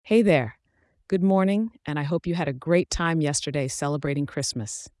Hey there. Good morning, and I hope you had a great time yesterday celebrating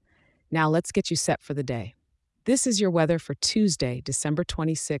Christmas. Now let's get you set for the day. This is your weather for Tuesday, December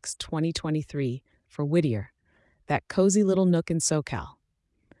 26, 2023, for Whittier, that cozy little nook in SoCal.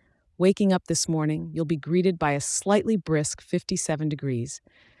 Waking up this morning, you'll be greeted by a slightly brisk 57 degrees,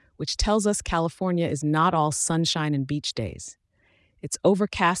 which tells us California is not all sunshine and beach days. It's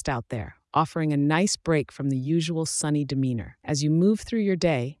overcast out there, offering a nice break from the usual sunny demeanor. As you move through your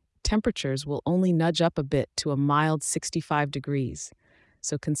day, temperatures will only nudge up a bit to a mild 65 degrees,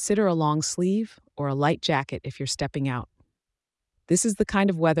 so consider a long sleeve or a light jacket if you're stepping out. This is the kind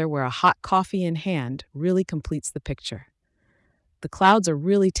of weather where a hot coffee in hand really completes the picture. The clouds are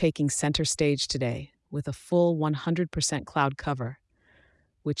really taking center stage today, with a full 100% cloud cover,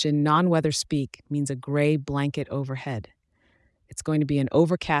 which in non-weather speak means a gray blanket overhead. It's going to be an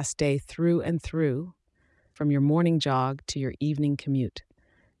overcast day through and through, from your morning jog to your evening commute.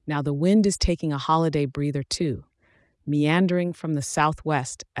 Now, the wind is taking a holiday breather too, meandering from the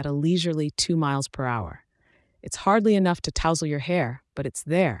southwest at a leisurely 2 miles per hour. It's hardly enough to tousle your hair, but it's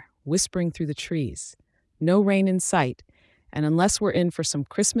there, whispering through the trees. No rain in sight, and unless we're in for some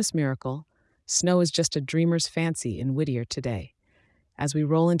Christmas miracle, snow is just a dreamer's fancy in Whittier today. As we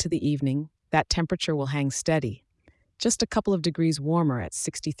roll into the evening, that temperature will hang steady, just a couple of degrees warmer at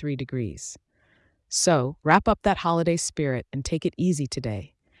 63 degrees. So, wrap up that holiday spirit and take it easy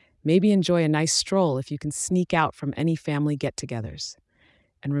today. Maybe enjoy a nice stroll if you can sneak out from any family get-togethers.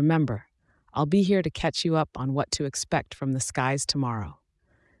 And remember, I'll be here to catch you up on what to expect from the skies tomorrow.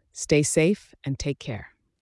 Stay safe and take care.